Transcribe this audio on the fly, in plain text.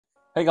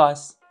Hey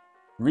guys!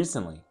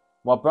 Recently,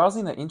 while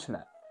browsing the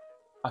internet,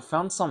 I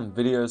found some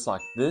videos like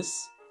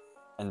this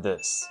and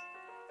this.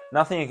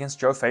 Nothing against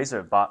Joe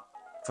Phaser, but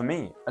for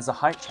me, as a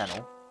height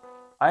channel,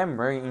 I am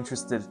very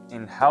interested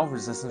in how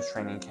resistance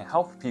training can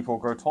help people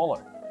grow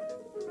taller.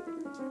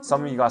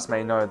 Some of you guys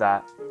may know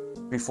that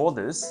before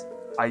this,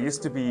 I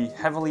used to be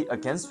heavily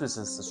against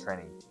resistance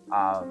training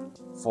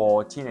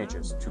for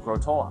teenagers to grow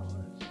taller.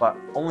 But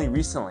only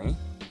recently,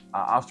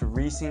 after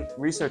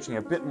researching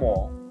a bit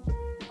more,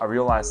 I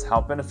realized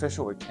how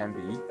beneficial it can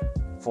be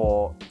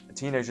for a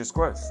teenager's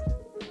growth.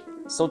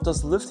 So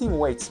does lifting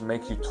weights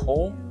make you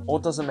tall or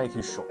does it make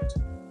you short?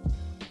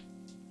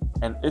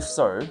 And if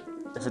so,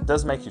 if it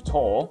does make you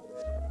tall,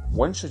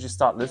 when should you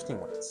start lifting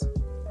weights?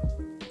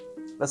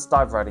 Let's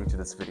dive right into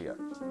this video.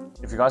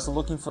 If you guys are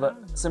looking for the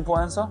simple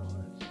answer,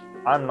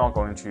 I'm not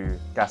going to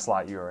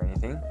gaslight you or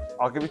anything.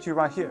 I'll give it to you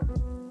right here.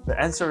 The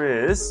answer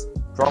is,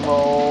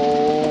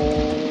 drumroll,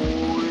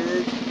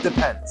 it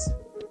depends.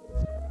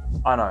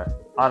 I know,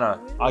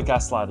 I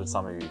gaslighted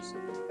some of you.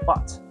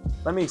 But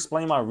let me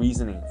explain my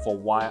reasoning for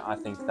why I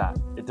think that.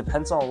 It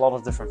depends on a lot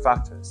of different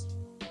factors.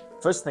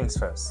 First things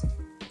first,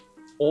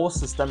 all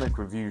systemic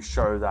reviews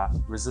show that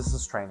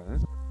resistance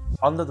training,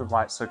 under the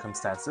right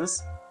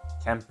circumstances,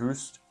 can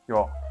boost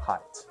your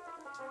height.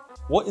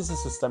 What is a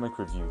systemic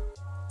review?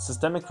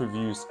 Systemic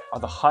reviews are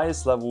the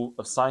highest level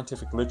of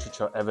scientific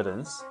literature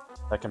evidence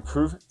that can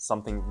prove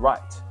something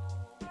right.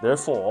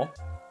 Therefore,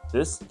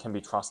 this can be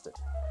trusted.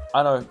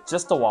 I know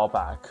just a while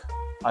back,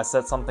 I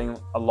said something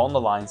along the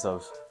lines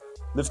of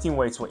lifting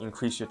weights will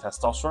increase your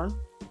testosterone,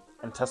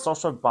 and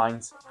testosterone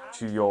binds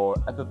to your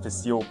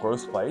epiphyseal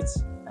growth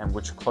plates, and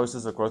which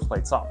closes the growth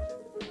plates up.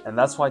 And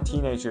that's why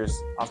teenagers,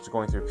 after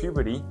going through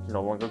puberty,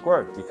 no longer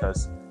grow,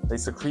 because they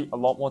secrete a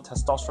lot more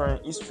testosterone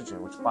and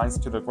estrogen, which binds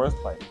to the growth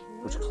plate,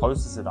 which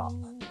closes it up.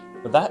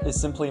 But that is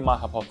simply my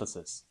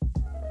hypothesis.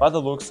 By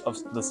the looks of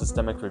the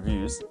systemic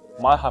reviews,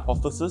 my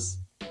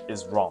hypothesis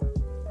is wrong.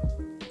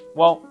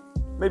 Well,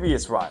 maybe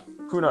it's right,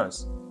 who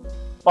knows?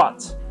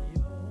 But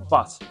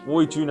what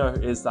we do know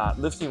is that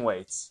lifting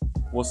weights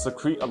will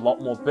secrete a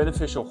lot more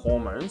beneficial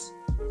hormones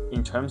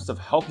in terms of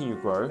helping you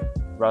grow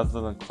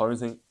rather than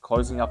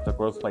closing up the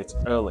growth plates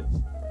early.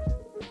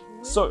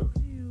 So,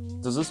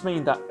 does this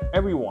mean that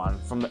everyone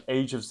from the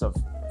ages of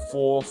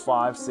 4,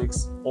 5,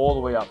 6, all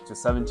the way up to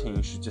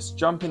 17 should just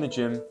jump in the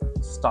gym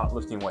to start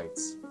lifting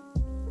weights?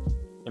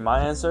 And my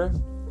answer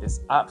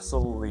is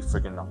absolutely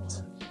friggin'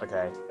 not,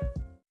 okay?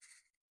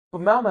 But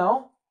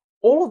Mao,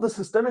 all of the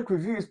systemic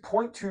reviews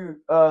point to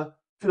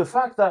the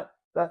fact that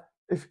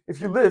if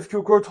you lift,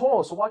 you'll grow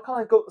tall. So why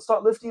can't I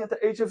start lifting at the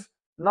age of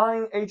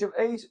 9, age of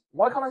 8?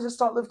 Why can't I just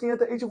start lifting at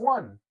the age of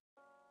 1?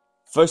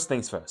 First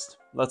things first,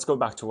 let's go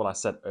back to what I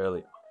said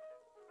earlier.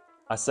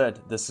 I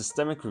said the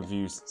systemic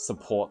reviews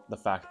support the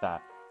fact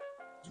that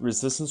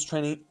resistance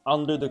training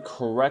under the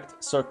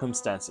correct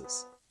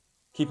circumstances.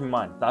 Keep in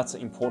mind, that's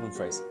an important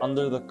phrase,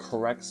 under the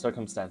correct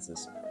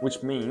circumstances,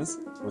 which means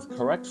with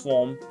correct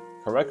form,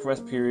 correct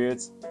rest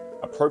periods,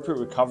 appropriate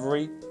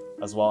recovery,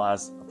 as well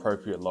as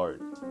appropriate load.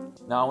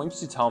 Now I want you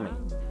to tell me,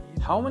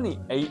 how many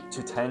 8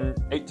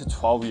 to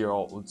 12 year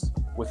olds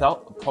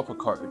without a proper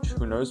coach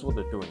who knows what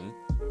they're doing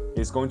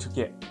is going to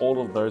get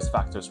all of those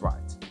factors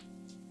right?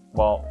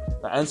 Well,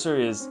 the answer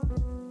is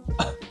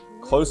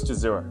close to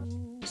 0.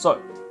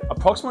 So,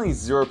 approximately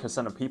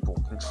 0% of people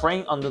can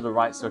train under the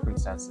right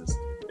circumstances,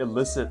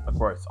 elicit a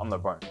growth on their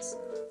bones.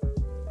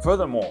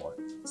 Furthermore,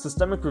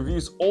 systemic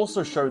reviews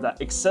also show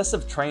that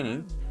excessive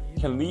training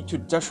can lead to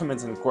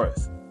detriments in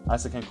growth,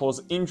 as it can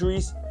cause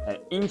injuries, and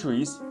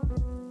injuries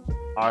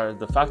are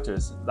the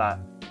factors that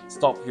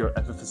stop your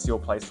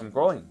epiphyseal plates from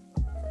growing.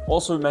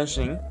 Also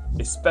mentioning,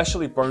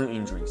 especially bone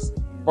injuries.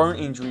 Bone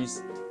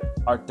injuries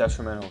are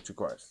detrimental to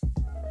growth.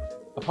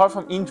 Apart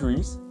from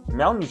injuries,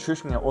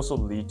 malnutrition can also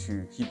lead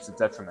to heaps of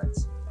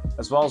detriments,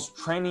 as well as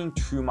training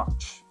too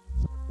much,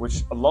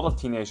 which a lot of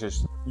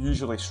teenagers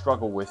usually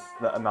struggle with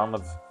the amount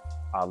of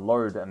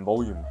load and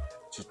volume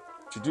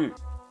to do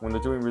when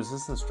they're doing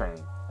resistance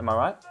training. Am I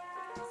right?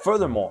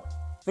 Furthermore,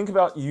 think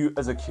about you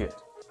as a kid.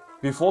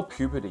 Before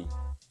puberty,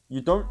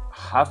 you don't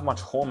have much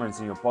hormones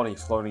in your body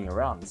floating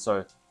around,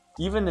 so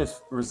even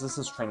if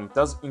resistance training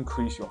does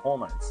increase your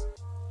hormones,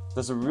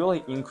 does it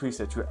really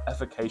increase it to an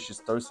efficacious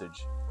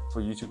dosage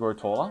for you to grow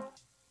taller?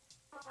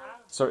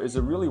 So is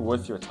it really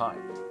worth your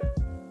time?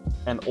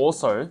 And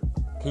also,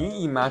 can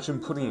you imagine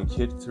putting a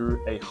kid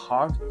through a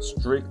hard,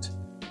 strict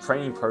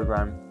training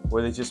program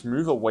where they just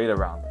move a weight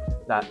around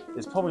that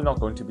is probably not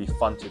going to be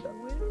fun to them?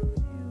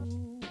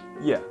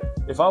 Yeah,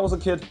 if I was a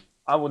kid,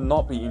 I would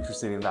not be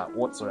interested in that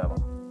whatsoever.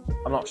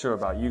 I'm not sure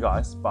about you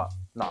guys, but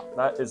nah,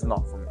 that is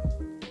not for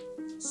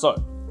me. So,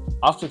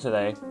 after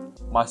today,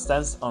 my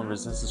stance on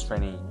resistance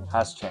training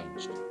has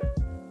changed.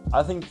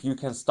 I think you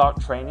can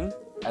start training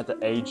at the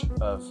age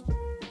of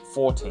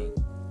 14,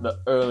 the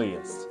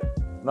earliest.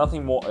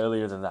 Nothing more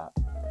earlier than that.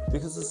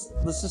 Because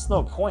there's just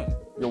no point.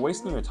 You're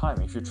wasting your time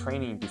if you're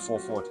training before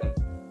 14.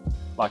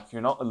 Like,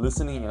 you're not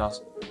eliciting enough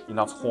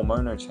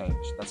hormonal change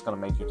that's going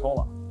to make you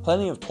taller.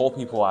 Plenty of tall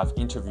people I've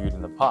interviewed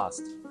in the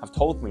past have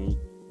told me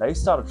they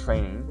started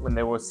training when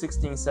they were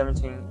 16,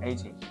 17,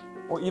 18.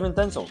 Or even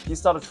Denzel, he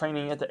started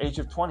training at the age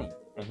of 20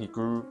 and he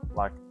grew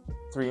like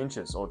 3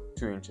 inches or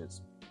 2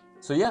 inches.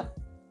 So yeah,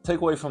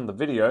 takeaway from the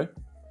video,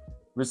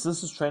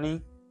 resistance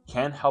training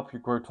can help you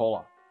grow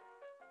taller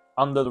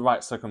under the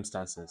right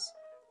circumstances.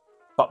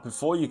 But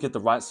before you get the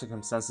right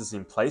circumstances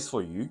in place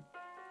for you,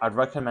 I'd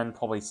recommend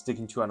probably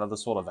sticking to another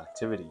sort of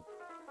activity.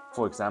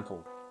 For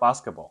example,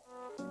 basketball.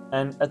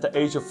 And at the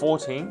age of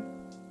 14,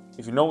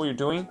 if you know what you're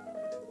doing,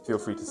 feel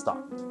free to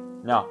start.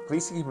 Now,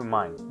 please keep in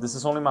mind, this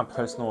is only my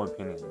personal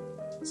opinion.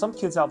 Some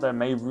kids out there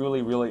may really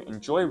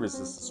enjoy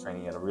resistance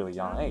training at a really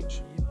young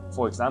age.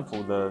 For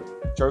example, the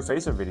Joe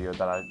Facer video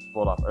that I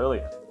brought up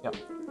earlier. Yeah.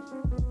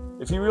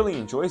 If he really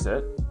enjoys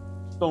it,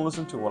 don't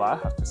listen to what I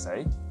have to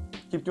say.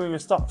 Keep doing your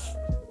stuff.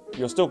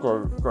 You'll still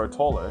grow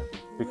taller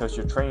because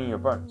you're training your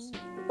bones.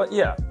 But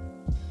yeah,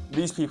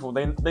 these people,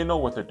 they know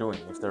what they're doing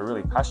if they're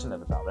really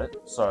passionate about it.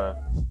 So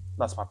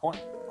that's my point.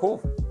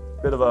 Cool.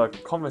 Bit of a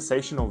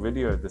conversational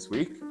video this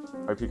week.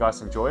 Hope you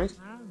guys enjoyed.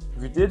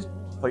 If you did,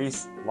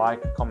 please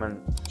like, comment,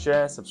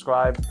 share,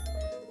 subscribe.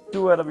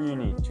 Do whatever you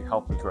need to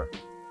help me grow.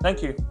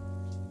 Thank you.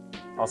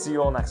 I'll see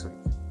you all next week.